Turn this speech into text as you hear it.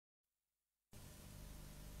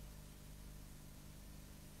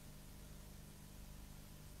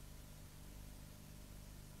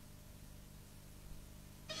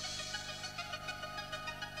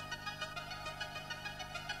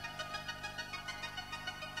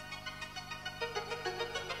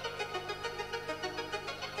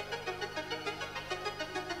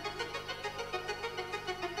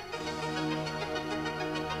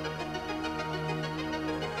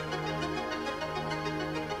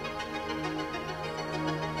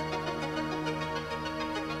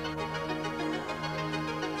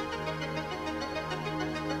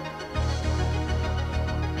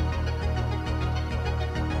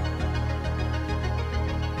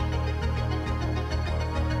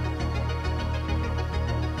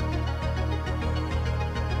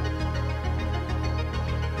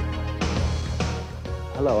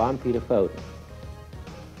Hello, I'm Peter Foden.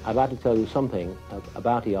 I'd like to tell you something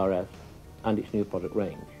about ERF and its new product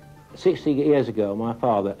range. 60 years ago, my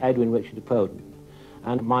father, Edwin Richard Foden,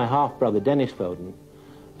 and my half-brother, Dennis Foden,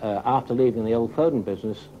 after leaving the old Foden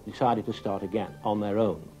business, decided to start again on their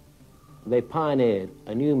own. They pioneered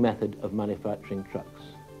a new method of manufacturing trucks.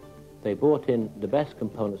 They brought in the best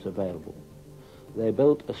components available. They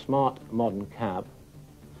built a smart, modern cab.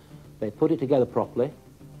 They put it together properly.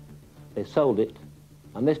 They sold it,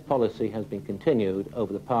 and this policy has been continued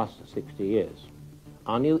over the past 60 years.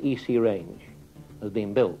 Our new EC range has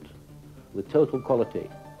been built with total quality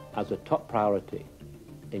as a top priority,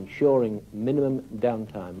 ensuring minimum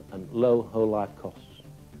downtime and low whole life costs.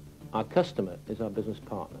 Our customer is our business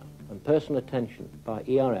partner, and personal attention by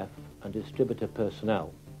ERF and distributor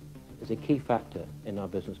personnel is a key factor in our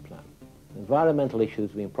business plan. Environmental issues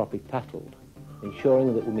have been properly tackled,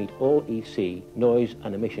 ensuring that we meet all EC noise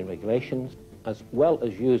and emission regulations, as well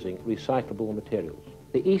as using recyclable materials.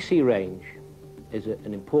 The EC range is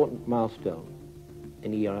an important milestone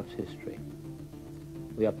in ERF's history.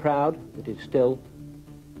 We are proud that it's still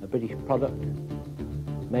a British product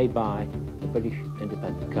made by a British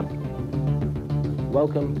independent company.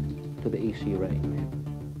 Welcome to the EC range.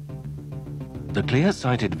 The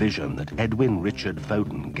clear-sighted vision that Edwin Richard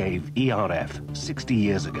Foden gave ERF 60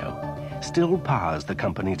 years ago still powers the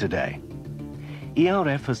company today.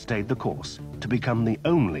 ERF has stayed the course to become the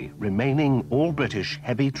only remaining all-British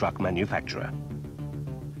heavy truck manufacturer.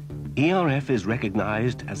 ERF is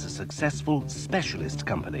recognized as a successful specialist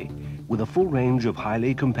company with a full range of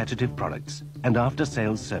highly competitive products and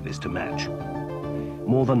after-sales service to match.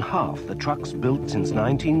 More than half the trucks built since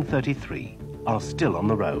 1933 are still on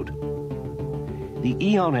the road. The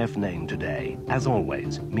ERF name today, as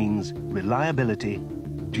always, means reliability,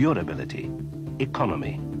 durability,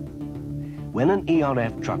 economy. When an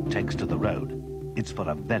ERF truck takes to the road, it's for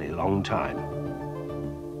a very long time.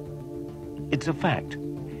 It's a fact,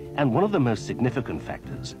 and one of the most significant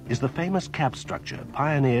factors is the famous cab structure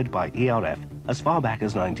pioneered by ERF as far back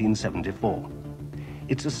as 1974.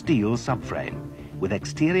 It's a steel subframe with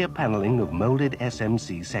exterior paneling of molded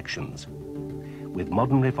SMC sections. With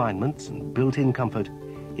modern refinements and built-in comfort,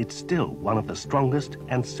 it's still one of the strongest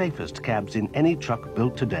and safest cabs in any truck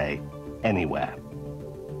built today, anywhere.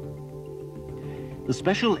 The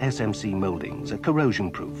special SMC moldings are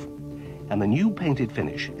corrosion-proof, and the new painted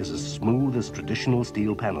finish is as smooth as traditional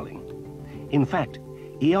steel paneling. In fact,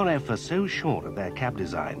 ERF are so sure of their cab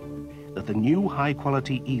design that the new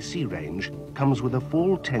high-quality EC range comes with a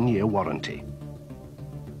full 10-year warranty.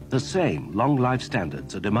 The same long life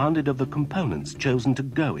standards are demanded of the components chosen to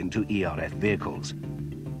go into ERF vehicles.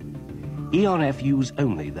 ERF use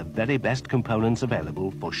only the very best components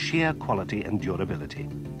available for sheer quality and durability.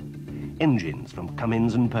 Engines from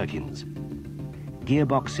Cummins and Perkins,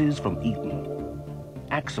 gearboxes from Eaton,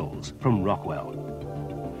 axles from Rockwell.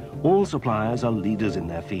 All suppliers are leaders in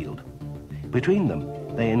their field. Between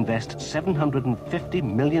them, they invest £750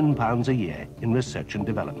 million a year in research and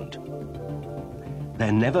development.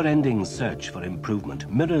 Their never-ending search for improvement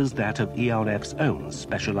mirrors that of ERF's own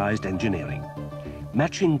specialized engineering,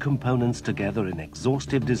 matching components together in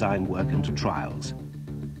exhaustive design work and trials.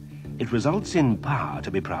 It results in power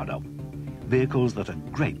to be proud of, vehicles that are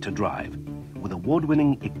great to drive, with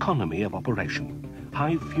award-winning economy of operation,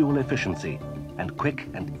 high fuel efficiency, and quick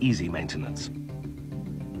and easy maintenance.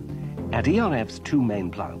 At ERF's two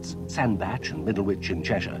main plants, Sandbach and Middlewich in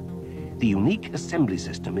Cheshire, the unique assembly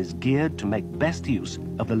system is geared to make best use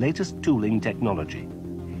of the latest tooling technology,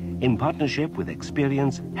 in partnership with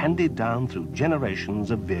experience handed down through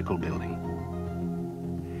generations of vehicle building.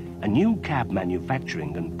 A new cab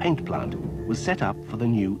manufacturing and paint plant was set up for the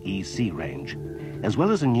new EC range, as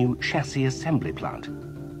well as a new chassis assembly plant.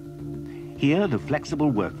 Here, the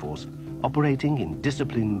flexible workforce, operating in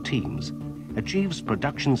disciplined teams, achieves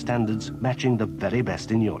production standards matching the very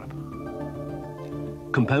best in Europe.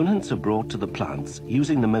 Components are brought to the plants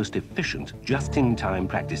using the most efficient just-in-time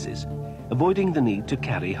practices, avoiding the need to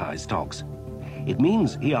carry high stocks. It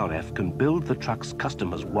means ERF can build the trucks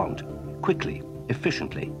customers want quickly,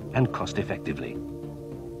 efficiently, and cost-effectively.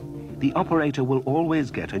 The operator will always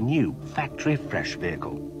get a new, factory-fresh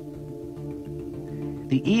vehicle.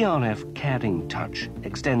 The ERF caring touch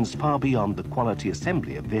extends far beyond the quality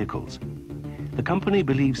assembly of vehicles. The company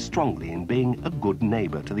believes strongly in being a good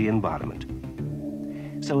neighbor to the environment.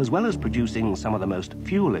 So as well as producing some of the most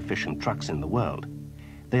fuel-efficient trucks in the world,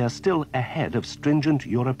 they are still ahead of stringent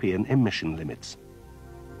European emission limits.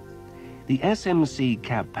 The SMC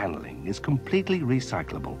cab paneling is completely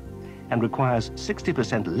recyclable and requires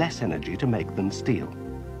 60% less energy to make than steel.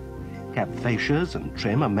 Cab fascias and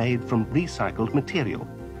trim are made from recycled material,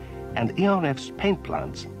 and ERF's paint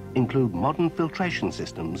plants include modern filtration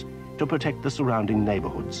systems to protect the surrounding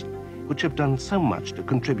neighborhoods, which have done so much to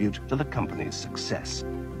contribute to the company's success.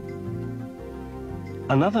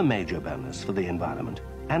 Another major bonus for the environment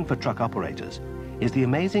and for truck operators is the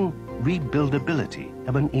amazing rebuildability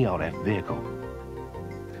of an ERF vehicle.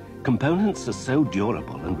 Components are so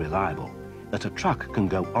durable and reliable that a truck can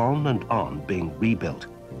go on and on being rebuilt,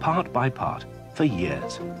 part by part, for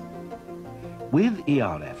years. With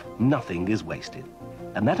ERF, nothing is wasted,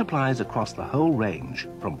 and that applies across the whole range,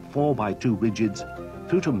 from 4x2 rigids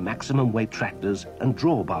through to maximum weight tractors and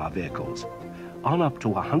drawbar vehicles, on up to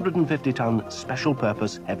 150-ton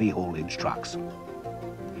special-purpose heavy haulage trucks.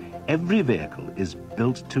 Every vehicle is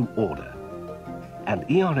built to order, and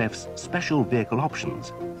ERF's special vehicle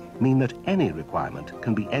options mean that any requirement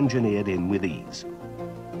can be engineered in with ease.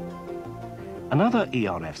 Another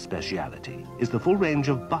ERF speciality is the full range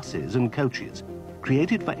of buses and coaches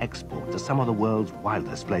created for export to some of the world's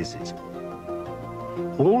wildest places.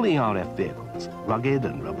 All ERF vehicles, rugged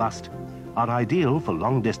and robust, are ideal for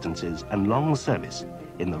long distances and long service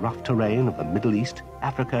in the rough terrain of the Middle East,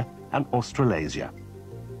 Africa and Australasia.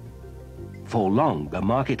 For long a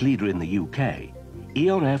market leader in the UK,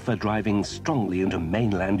 ERF are driving strongly into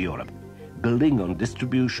mainland Europe, building on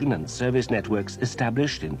distribution and service networks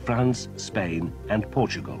established in France, Spain and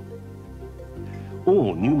Portugal.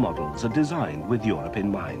 All new models are designed with Europe in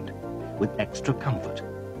mind, with extra comfort,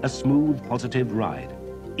 a smooth, positive ride,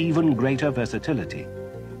 even greater versatility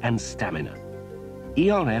and stamina.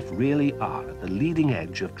 ERF really are at the leading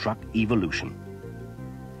edge of truck evolution.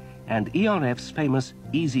 And ERF's famous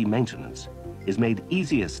easy maintenance is made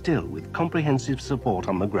easier still with comprehensive support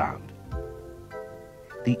on the ground.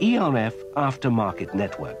 The ERF aftermarket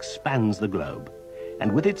network spans the globe,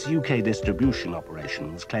 and with its UK distribution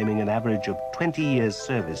operations claiming an average of 20 years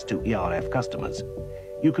service to ERF customers,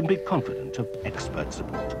 you can be confident of expert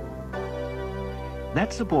support.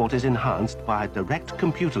 That support is enhanced by a direct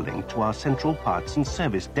computer link to our central parts and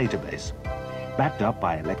service database, backed up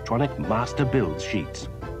by electronic master build sheets.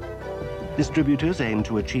 Distributors aim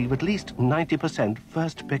to achieve at least 90%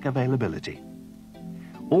 first pick availability.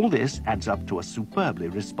 All this adds up to a superbly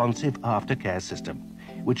responsive aftercare system,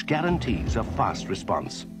 which guarantees a fast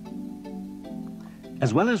response.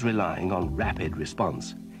 As well as relying on rapid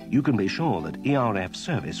response, you can be sure that ERF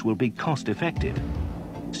service will be cost-effective.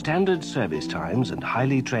 Standard service times and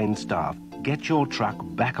highly trained staff get your truck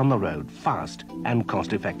back on the road fast and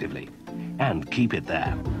cost-effectively, and keep it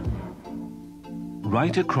there.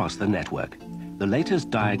 Right across the network, the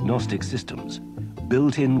latest diagnostic systems,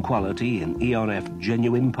 built-in quality in ERF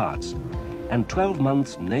genuine parts, and 12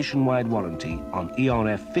 months nationwide warranty on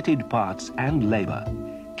ERF fitted parts and labour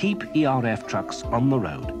keep ERF trucks on the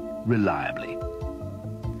road reliably.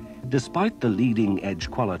 Despite the leading-edge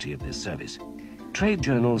quality of this service, trade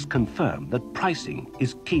journals confirm that pricing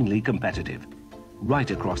is keenly competitive, right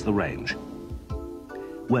across the range.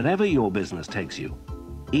 Wherever your business takes you,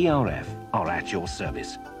 ERF are at your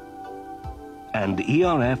service. And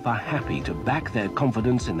ERF are happy to back their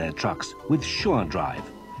confidence in their trucks with Sure Drive,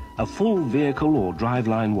 a full vehicle or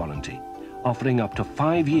driveline warranty, offering up to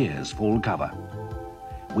 5 years full cover.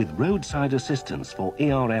 With roadside assistance for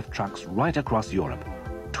ERF trucks right across Europe,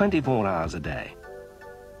 24 hours a day.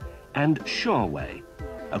 And Sureway,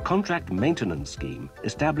 a contract maintenance scheme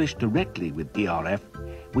established directly with ERF,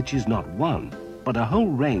 which is not one, but a whole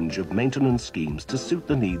range of maintenance schemes to suit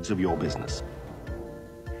the needs of your business.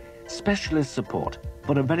 Specialist support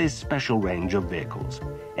for a very special range of vehicles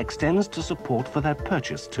extends to support for their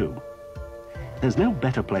purchase too. There's no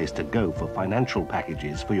better place to go for financial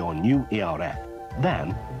packages for your new ERF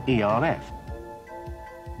than ERF.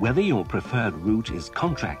 Whether your preferred route is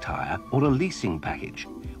contract hire or a leasing package,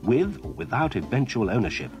 with or without eventual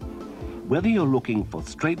ownership, whether you're looking for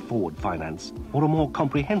straightforward finance or a more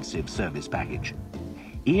comprehensive service package,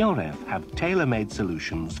 ERF have tailor-made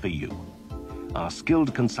solutions for you. Our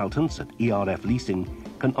skilled consultants at ERF Leasing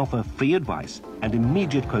can offer free advice and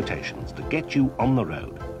immediate quotations to get you on the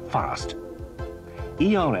road fast.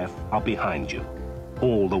 ERF are behind you,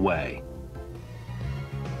 all the way.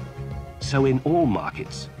 So in all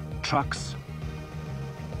markets, trucks,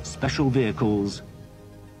 special vehicles,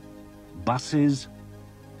 buses,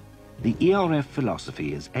 the ERF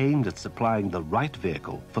philosophy is aimed at supplying the right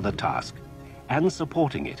vehicle for the task and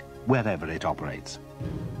supporting it wherever it operates.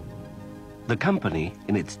 The company,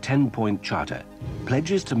 in its 10-point charter,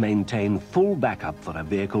 pledges to maintain full backup for a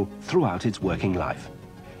vehicle throughout its working life,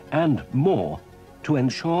 and more, to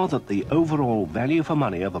ensure that the overall value for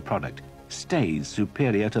money of a product stays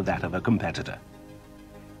superior to that of a competitor.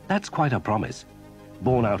 That's quite a promise,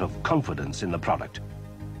 born out of confidence in the product.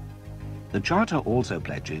 The charter also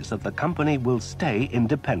pledges that the company will stay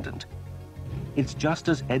independent. It's just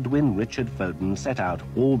as Edwin Richard Foden set out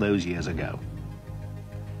all those years ago.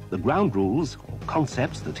 The ground rules, or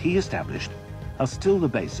concepts that he established, are still the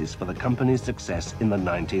basis for the company's success in the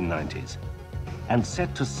 1990s, and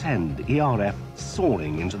set to send ERF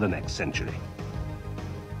soaring into the next century.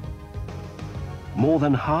 More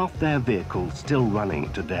than half their vehicles still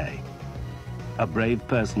running today. A brave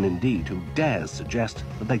person indeed who dares suggest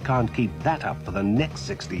that they can't keep that up for the next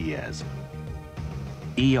 60 years.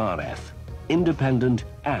 ERF, independent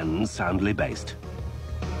and soundly based.